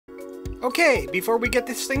Okay, before we get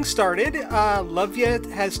this thing started, Lovia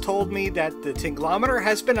has told me that the Tinglometer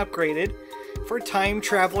has been upgraded for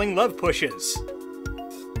time-traveling love pushes.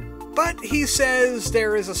 But he says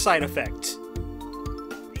there is a side effect.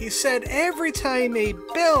 He said every time a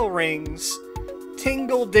bell rings,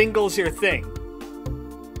 Tingle dingles your thing.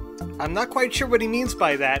 I'm not quite sure what he means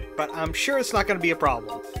by that, but I'm sure it's not going to be a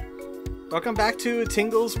problem. Welcome back to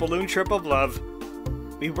Tingle's Balloon Trip of Love.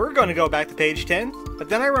 We were going to go back to page 10, but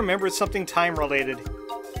then I remembered something time-related.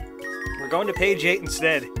 We're going to page 8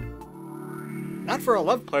 instead. Not for a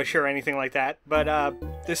love push or anything like that, but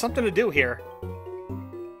there's something to do here.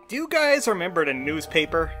 Do you guys remember the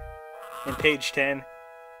newspaper in page 10?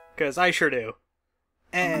 Because I sure do.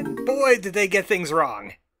 And boy, did they get things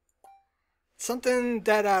wrong. Something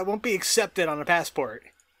that won't be accepted on a passport.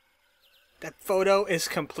 That photo is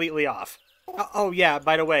completely off. Oh yeah,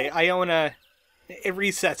 by the way, Iona... It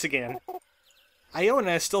resets again.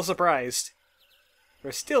 Iona is still surprised.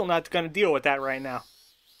 We're still not going to deal with that right now.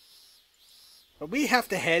 But we have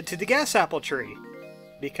to head to the gas apple tree,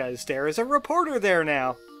 because there is a reporter there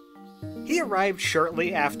now. He arrived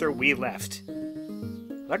shortly after we left.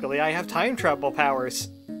 Luckily, I have time travel powers.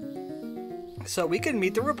 So we could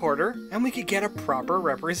meet the reporter, and we could get a proper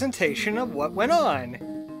representation of what went on.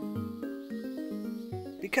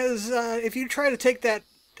 Because if you try to take that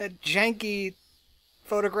janky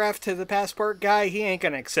photograph to the passport guy, he ain't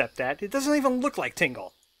gonna accept that. It doesn't even look like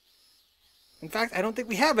Tingle. In fact, I don't think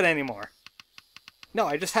we have it anymore. No,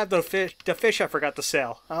 I just have the fish I forgot to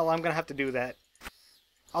sell. Oh, I'm gonna have to do that.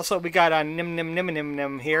 Also, we got a Nim Nim Nim Nim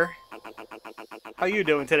Nim here. How you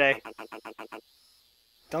doing today?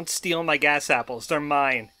 Don't steal my gas apples, they're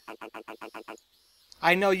mine.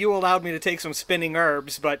 I know you allowed me to take some spinning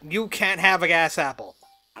herbs, but you can't have a gas apple.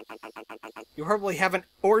 You probably have an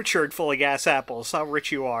orchard full of gas apples, how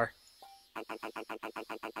rich you are.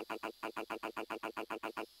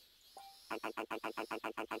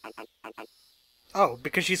 Oh,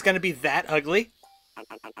 because she's gonna be that ugly?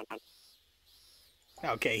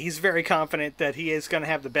 Okay, he's very confident that he is gonna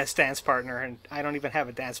have the best dance partner, and I don't even have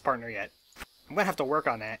a dance partner yet. I'm gonna have to work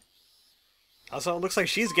on that. Also, it looks like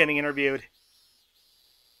she's getting interviewed.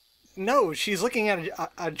 No, she's looking at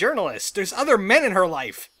a journalist. There's other men in her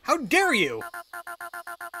life. How dare you?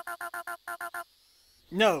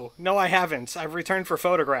 No, I haven't. I've returned for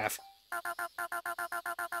photograph.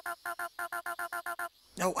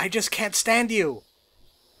 No, I just can't stand you.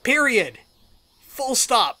 Period. Full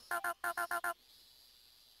stop.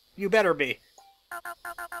 You better be.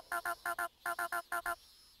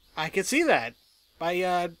 I can see that. By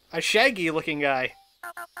a Shaggy-looking guy.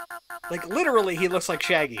 Like, literally, he looks like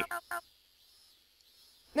Shaggy.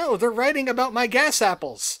 No, they're writing about my gas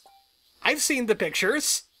apples. I've seen the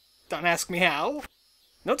pictures. Don't ask me how.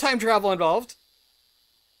 No time travel involved.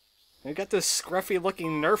 We've got this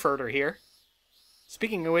scruffy-looking nerf herder here.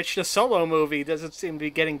 Speaking of which, the Solo movie doesn't seem to be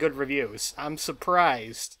getting good reviews. I'm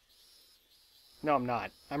surprised. No, I'm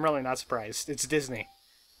not. I'm really not surprised. It's Disney.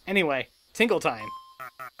 Anyway, Tingle time.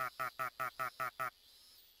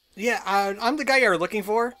 Yeah, I'm the guy you're looking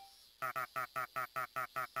for.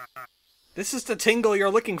 This is the Tingle you're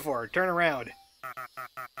looking for. Turn around.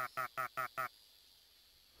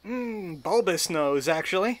 Bulbous nose,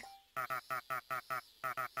 actually.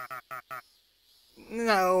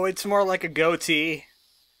 No, it's more like a goatee.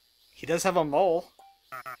 He does have a mole.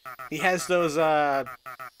 He has those,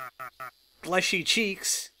 fleshy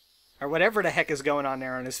cheeks. Or whatever the heck is going on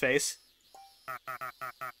there on his face.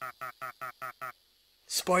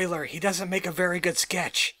 Spoiler, he doesn't make a very good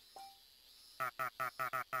sketch.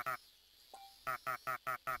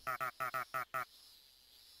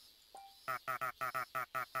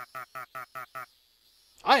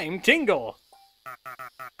 I'm Tingle.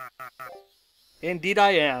 Indeed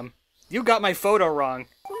I am. You got my photo wrong.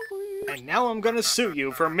 And now I'm gonna sue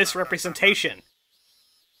you for misrepresentation.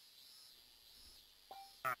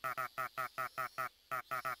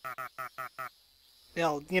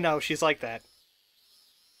 Well, you know, she's like that.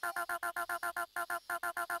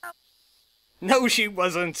 No, she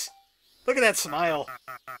wasn't. Look at that smile.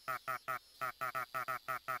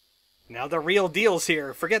 Now the real deal's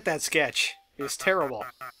here. Forget that sketch. It was terrible.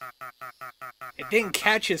 It didn't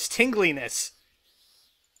catch his tingliness.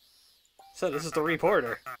 So this is the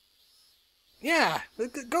reporter. Yeah,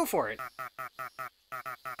 go for it.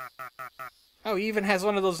 Oh, he even has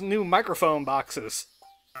one of those new microphone boxes.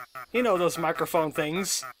 You know those microphone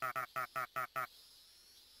things.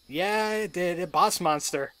 Yeah, it did. A boss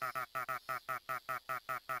monster.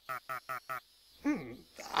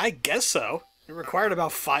 I guess so. It required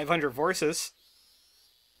about 500 voices.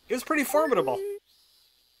 It was pretty formidable.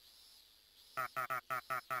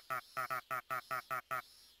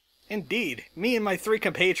 Indeed, me and my 3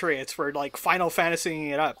 compatriots were like Final Fantasying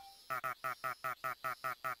it up.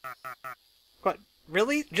 What,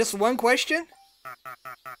 really? Just 1 question?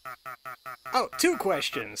 Oh, 2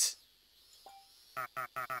 questions.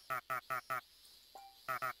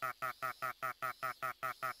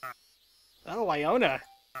 Oh, Iona.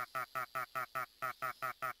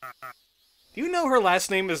 Do you know her last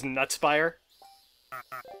name is Nutspire?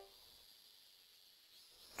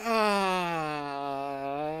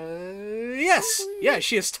 Yes! Yeah,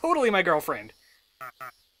 she is totally my girlfriend.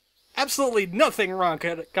 Absolutely nothing wrong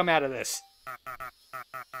could come out of this.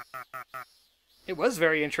 It was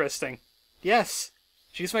very interesting. Yes,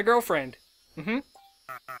 she's my girlfriend.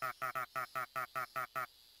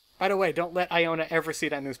 By the way, don't let Iona ever see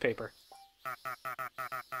that newspaper.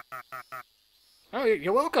 Oh,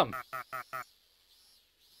 you're welcome.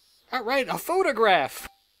 Alright, a photograph!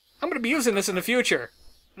 I'm gonna be using this in the future.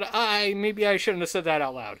 Maybe I shouldn't have said that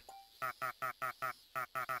out loud.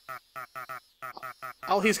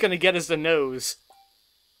 All he's gonna get is the nose.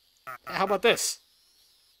 How about this?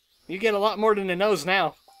 You get a lot more than the nose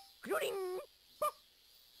now.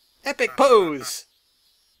 Epic pose!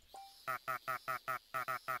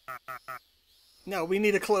 No, we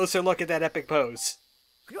need a closer look at that epic pose.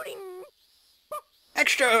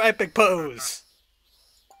 Extra epic pose!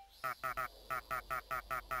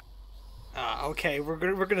 Okay,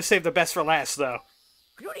 we're gonna save the best for last, though.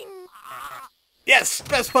 Yes!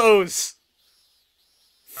 Best pose!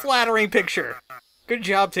 Flattering picture. Good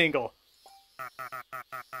job, Tingle.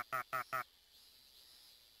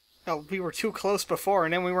 Oh, we were too close before,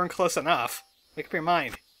 and then we weren't close enough. Make up your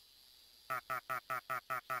mind.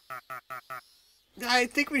 I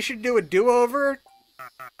think we should do a do-over.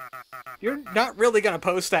 You're not really gonna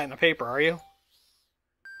post that in the paper, are you?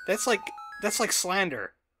 That's like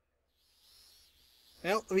slander.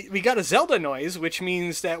 Well, we got a Zelda noise, which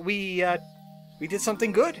means that we did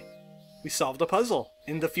something good. We solved a puzzle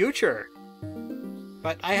in the future.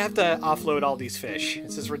 But I have to offload all these fish.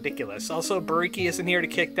 This is ridiculous. Also, Bariki isn't here to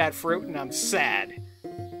kick that fruit, and I'm sad.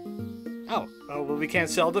 Oh, well, we can't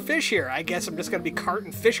sell the fish here. I guess I'm just gonna be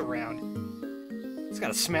carting fish around. It's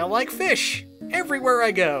gotta smell like fish everywhere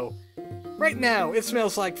I go. Right now, it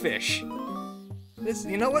smells like fish.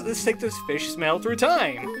 You know what? Let's take this fish smell through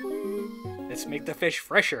time. Let's make the fish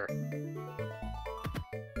fresher.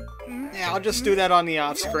 Yeah, I'll just do that on the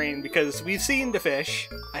off-screen because we've seen the fish.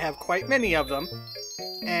 I have quite many of them.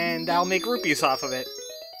 And I'll make rupees off of it.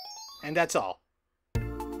 And that's all.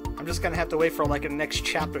 I'm just gonna have to wait for like a next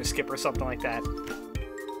chapter skip or something like that.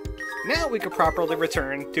 Now we can properly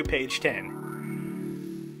return to page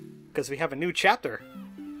 10. Because we have a new chapter.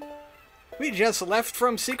 We just left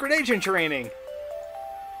from secret agent training.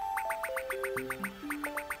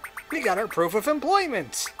 We got our proof of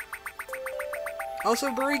employment. Also,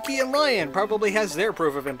 Bariki and Lion probably has their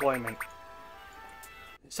proof of employment.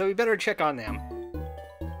 So we better check on them.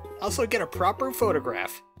 Also get a proper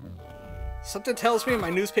photograph. Something tells me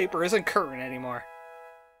my newspaper isn't current anymore.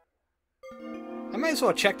 I might as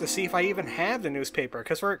well check to see if I even have the newspaper,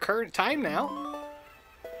 because we're at current time now.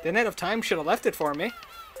 The Net of Time should have left it for me.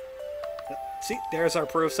 See, there's our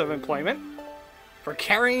proofs of employment. For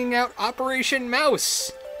carrying out Operation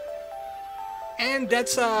Mouse! And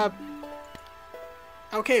that's,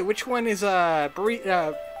 okay, which one is,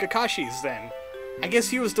 Kakashi's then? I guess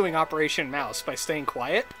he was doing Operation Mouse by staying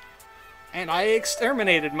quiet. And I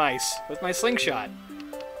exterminated mice with my slingshot.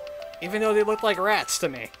 Even though they looked like rats to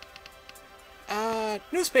me.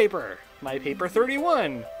 Newspaper. My paper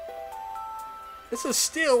 31. This is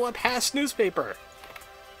still a past newspaper.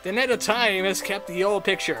 The Net of Time has kept the old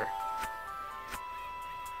picture.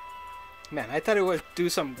 Man, I thought it would do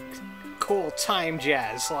some cool time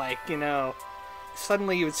jazz, like, you know,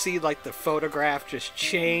 suddenly you would see, like, the photograph just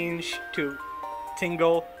change to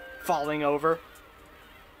Tingle falling over.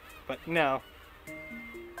 But no.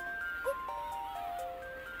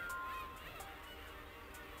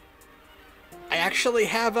 I actually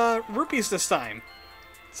have, rupees this time.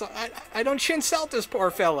 So I don't chintz out this poor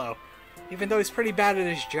fellow, even though he's pretty bad at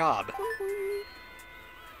his job.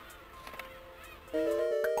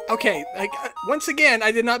 Okay, like, once again,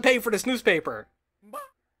 I did not pay for this newspaper.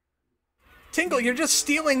 Tingle, you're just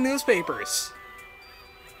stealing newspapers.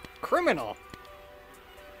 Criminal.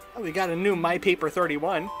 Oh, we got a new My Paper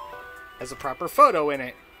 31. Has a proper photo in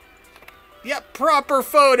it. Yep, proper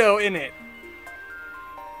photo in it.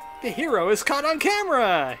 The hero is caught on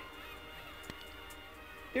camera.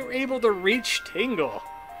 They were able to reach Tingle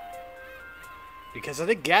because of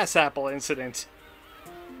the gas apple incident.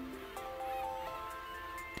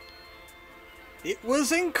 It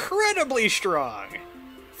was incredibly strong.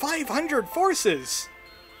 500 forces.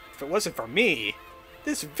 if it wasn't for me,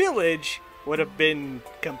 this village would have been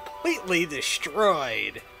completely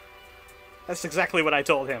destroyed. That's exactly what I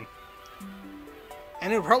told him.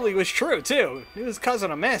 And it probably was true, too. It was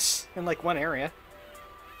causing a mess in, like, one area.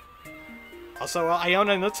 Also,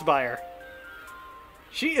 Iona Nutzbuyer.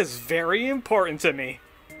 She is very important to me.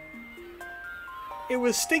 It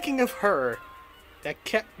was thinking of her that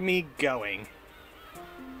kept me going.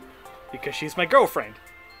 Because she's my girlfriend.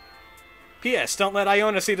 P.S. Don't let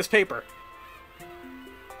Iona see this paper.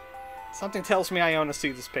 Something tells me Iona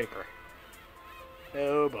sees this paper.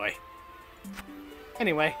 Oh boy.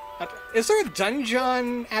 Anyway, is there a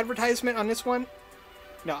Dungeon advertisement on this one?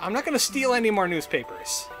 No, I'm not going to steal any more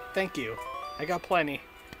newspapers. Thank you. I got plenty.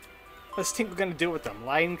 What's Tingle going to do with them?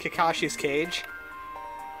 Lie in Kakashi's cage?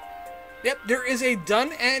 Yep, there is a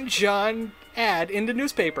Dun and John ad in the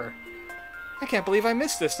newspaper. I can't believe I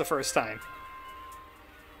missed this the first time.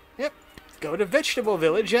 Yep, go to Vegetable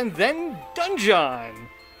Village and then Dungeon.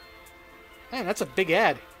 Man, that's a big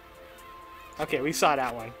ad. Okay, we saw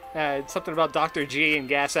that one. It's something about Dr. G and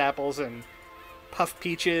gas apples and puff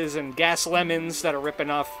peaches and gas lemons that are ripping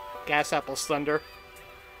off gas apples' thunder.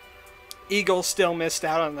 Eagle still missed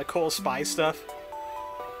out on the Cole Spy stuff.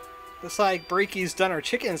 Looks like Bariki's done her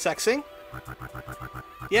chicken sexing.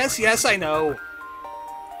 Yes, yes, I know.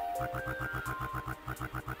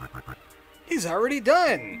 He's already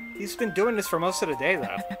done. He's been doing this for most of the day,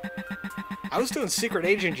 though. I was doing secret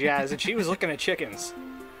agent jazz, and she was looking at chickens.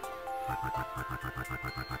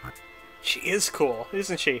 She is cool,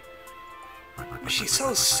 isn't she? But she's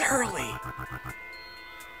so surly.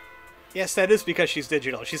 Yes, that is because she's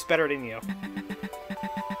digital. She's better than you.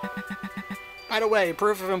 By the way,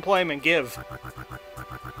 proof of employment, give.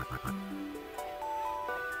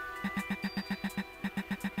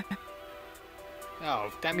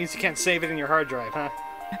 Oh, that means you can't save it in your hard drive, huh?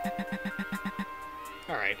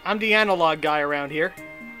 Alright, I'm the analog guy around here.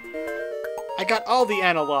 I got all the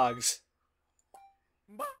analogs.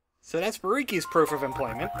 So that's Bariki's proof of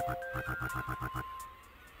employment.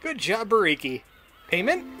 Good job, Bariki.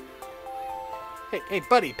 Payment? Hey,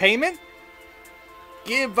 buddy, payment?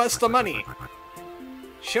 Give us the money.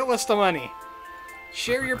 Show us the money.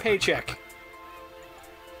 Share your paycheck.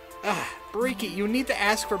 Bariki, you need to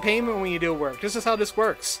ask for payment when you do work. This is how this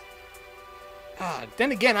works.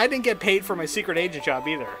 Then again, I didn't get paid for my secret agent job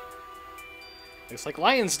either. Looks like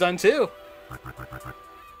Lion's done too.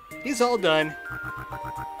 He's all done.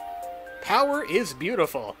 Power is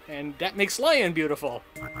beautiful, and that makes Lion beautiful.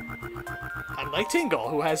 Unlike Tingle,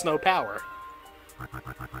 who has no power.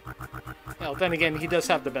 Well, then again, he does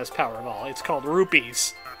have the best power of all. It's called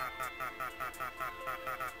rupees.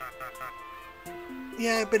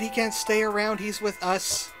 Yeah, but he can't stay around. He's with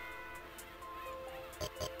us.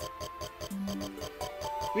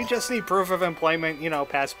 We just need proof of employment, you know,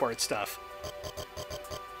 passport stuff.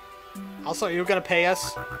 Also, you're gonna pay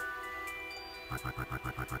us?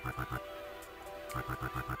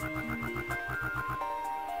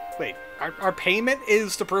 Wait, our payment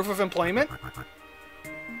is the proof of employment?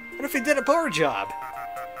 What if he did a poor job?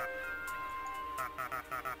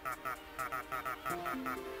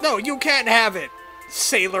 No, you can't have it!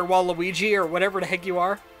 Sailor Waluigi, or whatever the heck you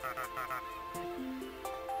are.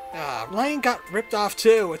 Lion got ripped off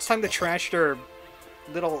too. It's time to trash their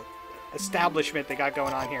little establishment they got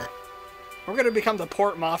going on here. We're gonna become the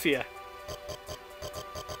Port Mafia.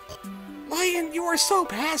 Lion, you are so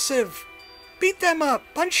passive! Beat them up!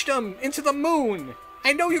 Punch them into the moon!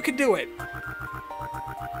 I know you can do it!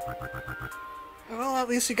 Well, at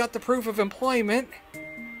least you got the proof of employment.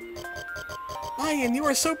 Lion, you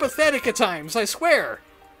are so pathetic at times, I swear!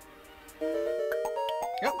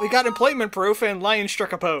 Yep, we got employment proof, and Lion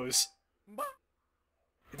struck a pose.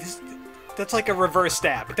 That's like a reverse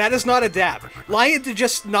dab. That is not a dab. Lion did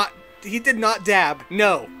just not... He did not dab.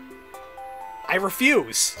 No. I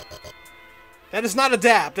refuse. That is not a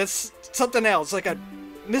dab. That's something else, like a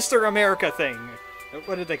Mr. America thing.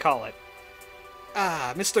 What did they call it?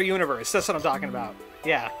 Mr. Universe. That's what I'm talking about.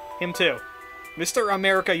 Yeah, him too. Mr.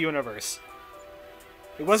 America Universe.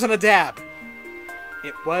 It wasn't a dab.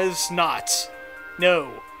 It was not.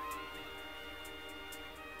 No.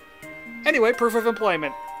 Anyway, proof of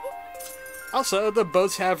employment. Also, the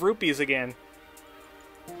boats have rupees again.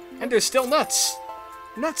 And there's still nuts.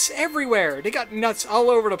 Nuts everywhere. They got nuts all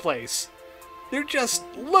over the place. They're just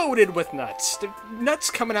loaded with nuts. They're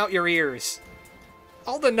nuts coming out your ears.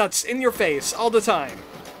 All the nuts in your face all the time.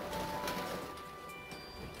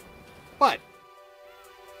 What?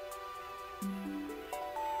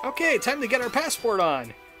 Okay, time to get our passport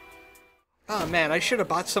on. Oh man, I should have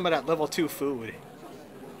bought some of that level 2 food.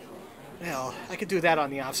 Well, I could do that on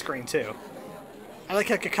the off-screen too. I like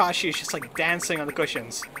how Kakashi is just like dancing on the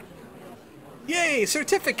cushions. Yay,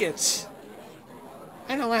 certificates!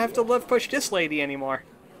 I don't have to love push this lady anymore.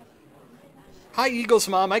 Hi, Eagles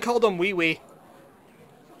Mom. I called him Wee Wee.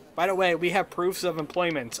 By the way, we have proofs of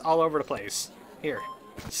employment all over the place. Here,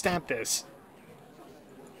 stamp this.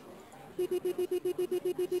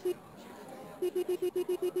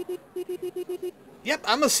 Yep,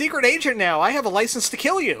 I'm a secret agent now. I have a license to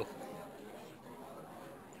kill you.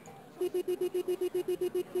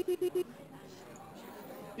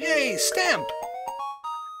 Yay, stamp!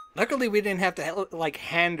 Luckily, we didn't have to, like,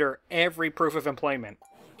 hand her every proof of employment.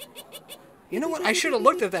 You know what? I should have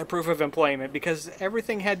looked at that proof of employment because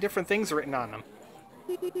everything had different things written on them.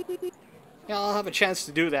 Yeah, I'll have a chance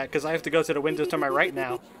to do that because I have to go to the window to my right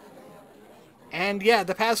now. And yeah,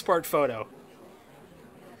 the passport photo.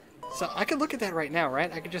 So I could look at that right now,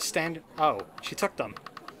 right? I could just stand... Oh, she took them.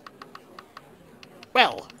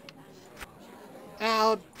 Well.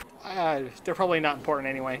 They're probably not important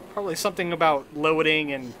anyway. Probably something about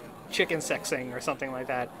loading and chicken sexing or something like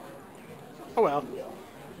that. Oh well.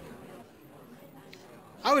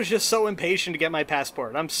 I was just so impatient to get my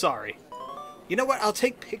passport. I'm sorry. You know what? I'll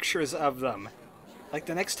take pictures of them. Like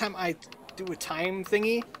the next time I do a time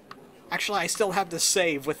thingy. Actually, I still have the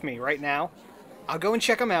save with me right now. I'll go and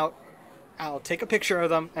check them out. I'll take a picture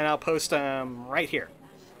of them and I'll post them right here.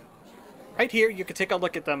 Right here, you can take a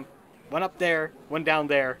look at them. One up there, one down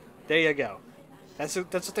there. There you go. That's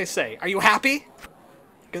what they say. Are you happy?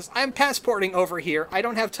 Because I'm passporting over here. I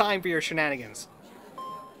don't have time for your shenanigans.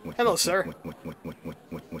 Hello, sir.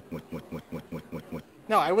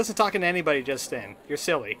 No, I wasn't talking to anybody just then. You're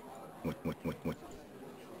silly.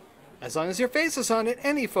 As long as your face is on it,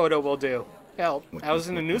 any photo will do. Hell, I was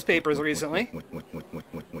in the newspapers recently.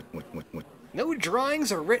 No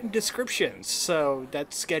drawings or written descriptions, so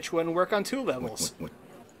that sketch wouldn't work on 2 levels.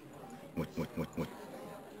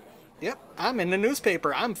 Yep, I'm in the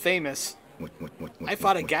newspaper. I'm famous. I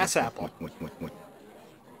fought a gas apple.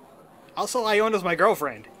 Also, Iona's my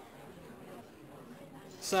girlfriend.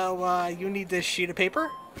 So, you need this sheet of paper?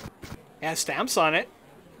 It has stamps on it.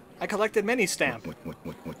 I collected many stamps.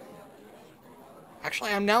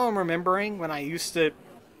 Actually, I'm remembering when I used to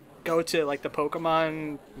go to, like, the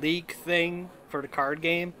Pokemon League thing for the card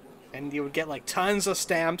game. And you would get, like, tons of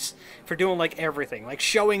stamps for doing, like, everything. Like,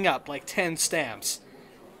 showing up, like, 10 stamps.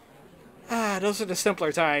 Ah, those are the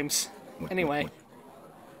simpler times. Anyway.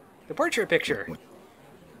 The portrait picture.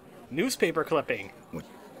 Newspaper clipping.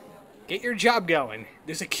 Get your job going.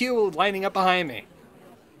 There's a queue lining up behind me.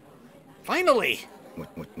 Finally!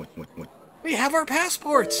 We have our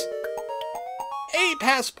passports! A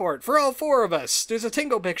passport for all 4 of us. There's a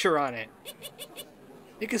Tingle picture on it.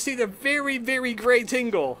 You can see the very, very gray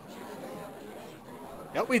Tingle.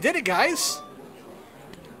 Yep, we did it, guys.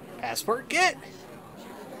 Passport get.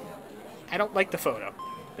 I don't like the photo.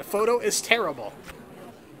 The photo is terrible.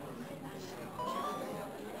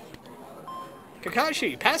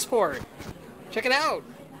 Kakashi, passport. Check it out.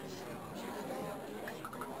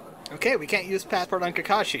 Okay, we can't use passport on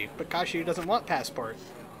Kakashi, but Kakashi doesn't want passport.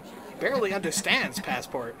 He barely understands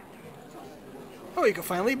passport. Oh, you can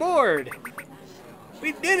finally board.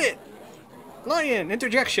 We did it. Lion,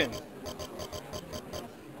 interjection.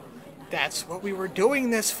 That's what we were doing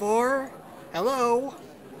this for. Hello.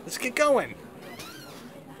 Let's get going.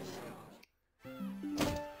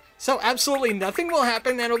 So absolutely nothing will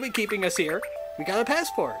happen that'll be keeping us here. We got a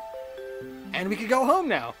passport. And we can go home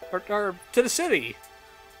now. Or to the city.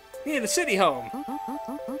 Yeah, the city home.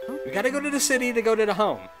 We gotta go to the city to go to the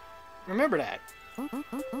home. Remember that.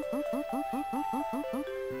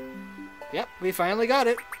 Yep, we finally got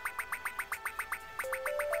it.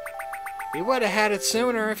 We would have had it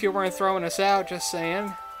sooner if you weren't throwing us out, just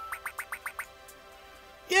saying.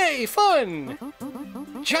 Yay, fun!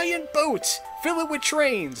 Giant boats! Fill it with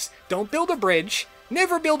trains! Don't build a bridge.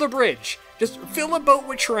 Never build a bridge. Just fill a boat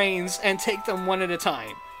with trains and take them one at a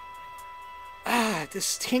time. Ah,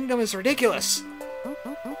 this kingdom is ridiculous.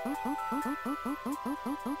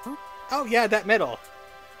 Oh yeah, that medal.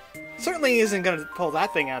 Certainly isn't gonna pull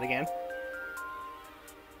that thing out again.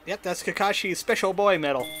 Yep, that's Kakashi's special boy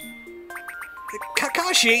medal.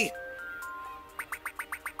 Kakashi!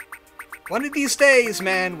 One of these days,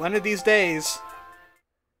 man. One of these days.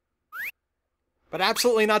 But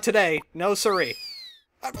absolutely not today. No siree.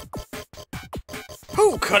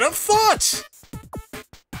 Who could have thought?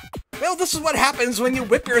 Well, this is what happens when you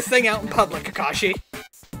whip your thing out in public, Kakashi.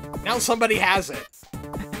 Now somebody has it.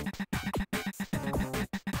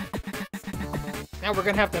 Now we're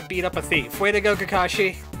gonna have to beat up a thief. Way to go,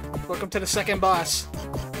 Kakashi. Welcome to the second boss.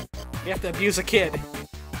 You have to abuse a kid.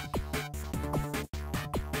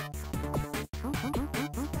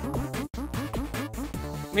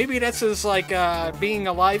 Maybe that's his, like, being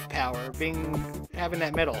alive power, having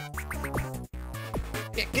that medal.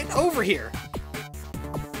 Yeah, get over here!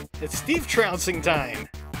 It's Steve trouncing time!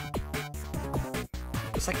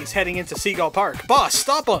 Looks like he's heading into Seagull Park. Boss,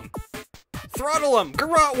 stop him! Throttle him!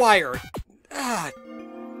 Garrote wire! Ah,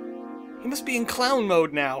 he must be in clown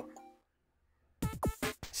mode now.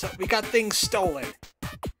 So, we got things stolen.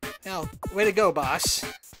 Now, way to go, boss.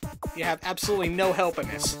 You have absolutely no help in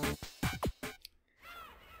this.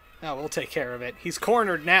 Oh, we'll take care of it. He's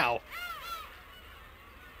cornered now.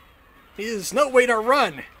 There's no way to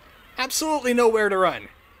run! Absolutely nowhere to run.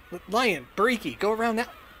 Lion, Bariki, go around now.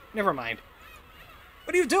 Never mind.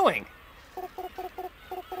 What are you doing?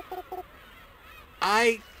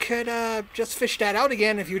 I could, just fish that out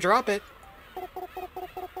again if you drop it.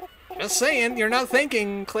 Just saying, you're not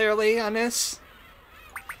thinking clearly on this.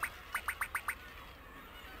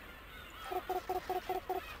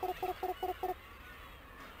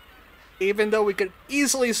 Even though we could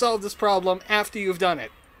easily solve this problem after you've done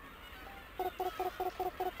it.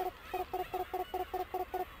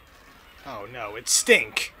 Oh no, it's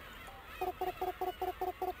Stink.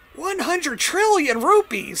 100 trillion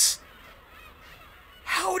rupees!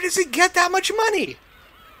 How does he get that much money?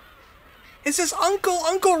 Is this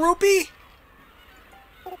Uncle Rupee?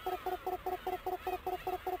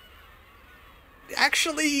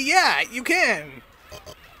 Actually, yeah, you can.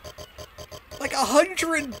 Like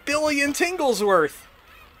 100 billion tingles worth.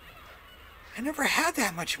 I never had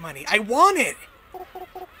that much money. I want it.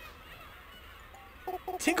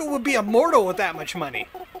 Tingle would be immortal with that much money.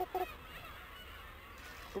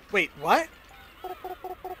 Wait, what?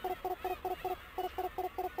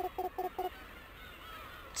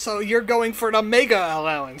 So you're going for an Omega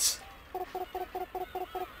allowance.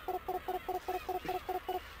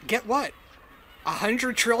 Get what?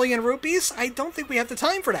 100 trillion rupees? I don't think we have the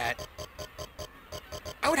time for that.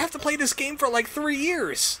 I would have to play this game for like 3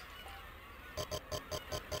 years.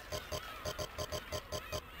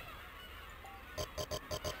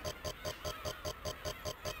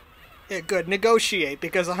 Yeah, good. Negotiate,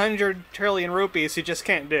 because 100 trillion rupees you just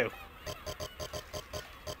can't do.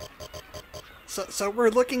 So we're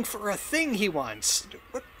looking for a thing he wants.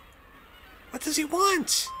 What does he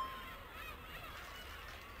want?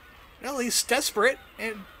 Well, he's desperate,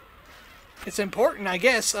 and it's important, I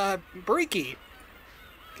guess. Bariki.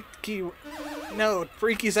 No,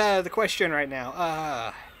 Bariki's out of the question right now.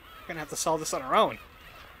 We're gonna have to solve this on our own.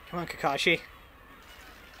 Come on, Kakashi.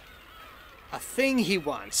 A thing he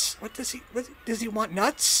wants. What does he want?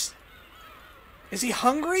 Nuts? Is he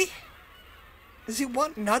hungry? Does he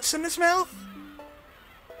want nuts in his mouth?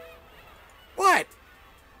 What?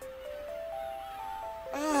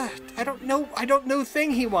 I don't know. I don't know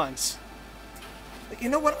thing he wants. But you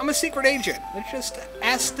know what? I'm a secret agent. Let's just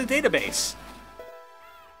ask the database.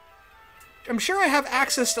 I'm sure I have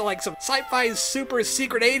access to like some sci-fi super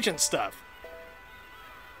secret agent stuff.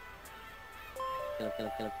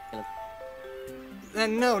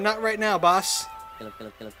 No, not right now, boss.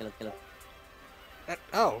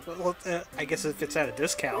 Oh, well, I guess if it's at a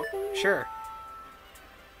discount, sure.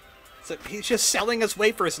 So he's just selling us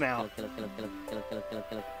wafers now.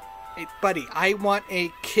 Hey, buddy, I want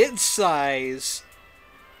a kid-size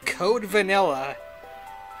Code Vanilla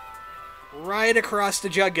right across the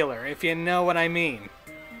jugular, if you know what I mean.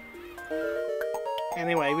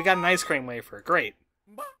 Anyway, we got an ice cream wafer. Great.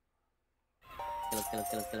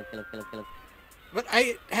 But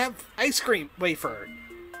I have ice cream wafer.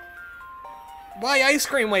 Why ice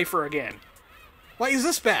cream wafer again? Why is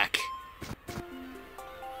this back?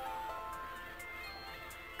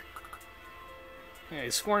 Yeah,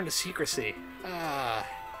 he's sworn to secrecy. Now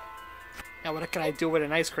what can I do with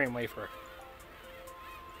an ice cream wafer?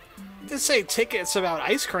 It did say tickets about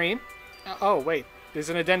ice cream. Oh, wait. There's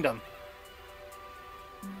an addendum.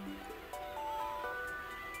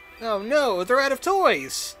 Oh no, they're out of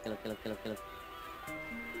toys!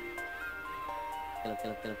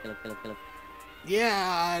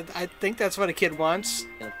 Yeah, I think that's what a kid wants.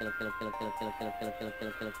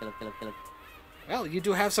 Well, you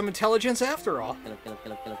do have some intelligence after all.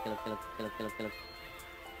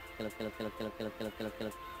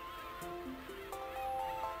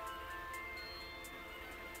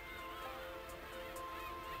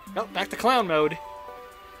 Oh, back to clown mode.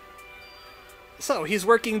 So, he's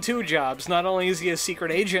working 2 jobs. Not only is he a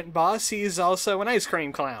secret agent boss, he's also an ice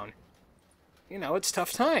cream clown. You know, it's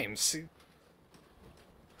tough times.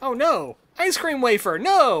 Oh no! Ice cream wafer!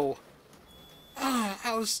 No!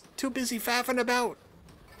 I was too busy faffing about.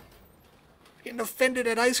 Getting offended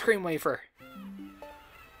at ice cream wafer.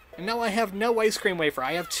 And now I have no ice cream wafer.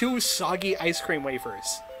 I have 2 soggy ice cream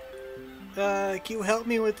wafers. Can you help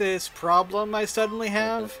me with this problem I suddenly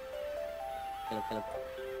have?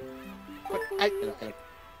 What?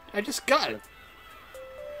 I just got it.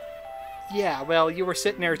 Yeah, well, you were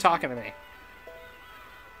sitting there talking to me.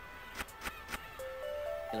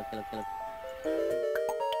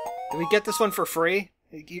 Did we get this one for free?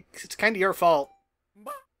 It's kind of your fault.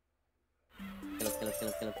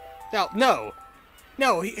 No.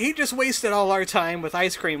 No, he just wasted all our time with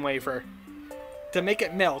ice cream wafer to make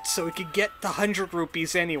it melt so we could get the 100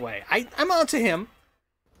 rupees anyway. I'm on to him.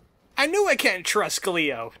 I knew I can't trust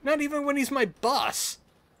Leo, not even when he's my boss.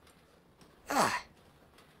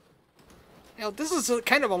 Now, this is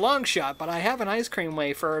kind of a long shot, but I have an ice cream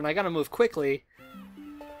wafer and I gotta move quickly.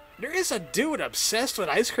 There is a dude obsessed with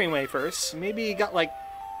ice cream wafers. Maybe he got, like,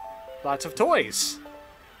 lots of toys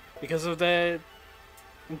because of the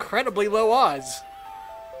incredibly low odds.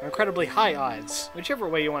 Or incredibly high odds. Whichever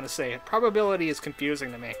way you want to say it. Probability is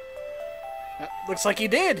confusing to me. Looks like he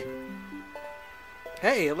did!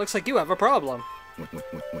 Hey, it looks like you have a problem.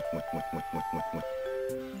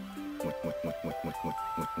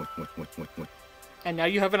 And now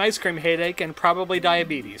you have an ice cream headache and probably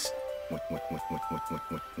diabetes.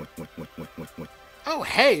 Oh,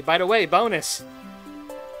 hey, by the way, bonus.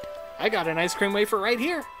 I got an ice cream wafer right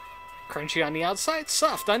here. Crunchy on the outside,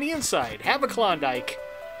 soft on the inside. Have a Klondike.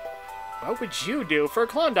 What would you do for a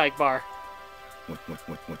Klondike bar?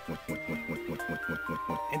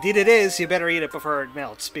 Indeed it is. You better eat it before it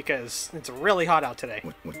melts, because it's really hot out today.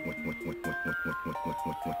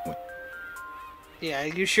 Yeah,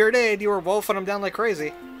 you sure did. You were wolfing them down like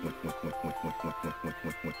crazy.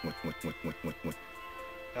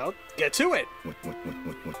 Well, get to it.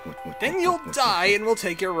 Then you'll die and we'll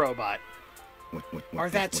take your robot.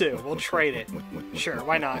 Or that too. We'll trade it. Sure,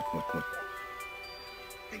 why not?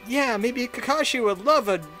 Yeah, maybe Kakashi would love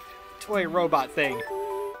a toy robot thing.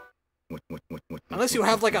 Unless you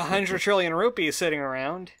have like 100 trillion rupees sitting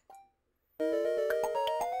around.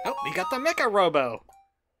 Oh, we got the Mecha Robo.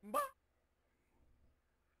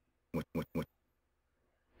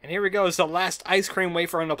 And here we go, is the last ice cream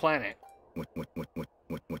wafer on the planet.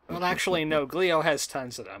 Well, actually, no, Gleo has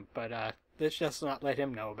tons of them, but let's just not let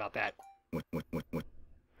him know about that.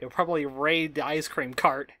 He'll probably raid the ice cream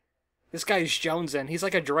cart. This guy's jonesing. He's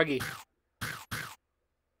like a druggie.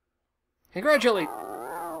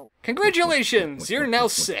 Congratulations! You're now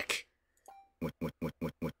sick.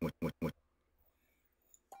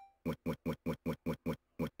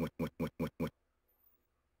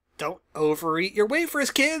 Don't overeat your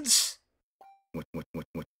wafers, kids!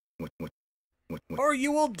 Or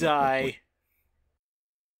you will die.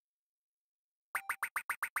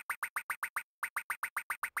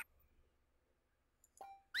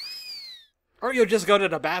 Or you'll just go to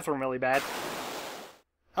the bathroom really bad.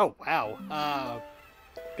 Oh, wow.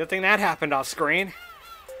 Good thing that happened off screen.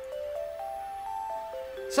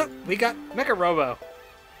 So, we got Mecha Robo.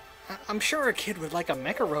 I'm sure a kid would like a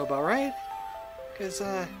Mecha Robo, right? Because,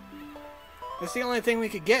 that's the only thing we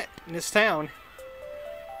could get in this town.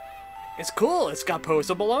 It's cool, it's got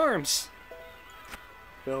posable arms.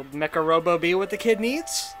 Will Mecha Robo be what the kid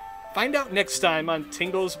needs? Find out next time on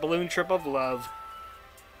Tingle's Balloon Trip of Love.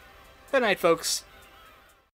 Good night, folks.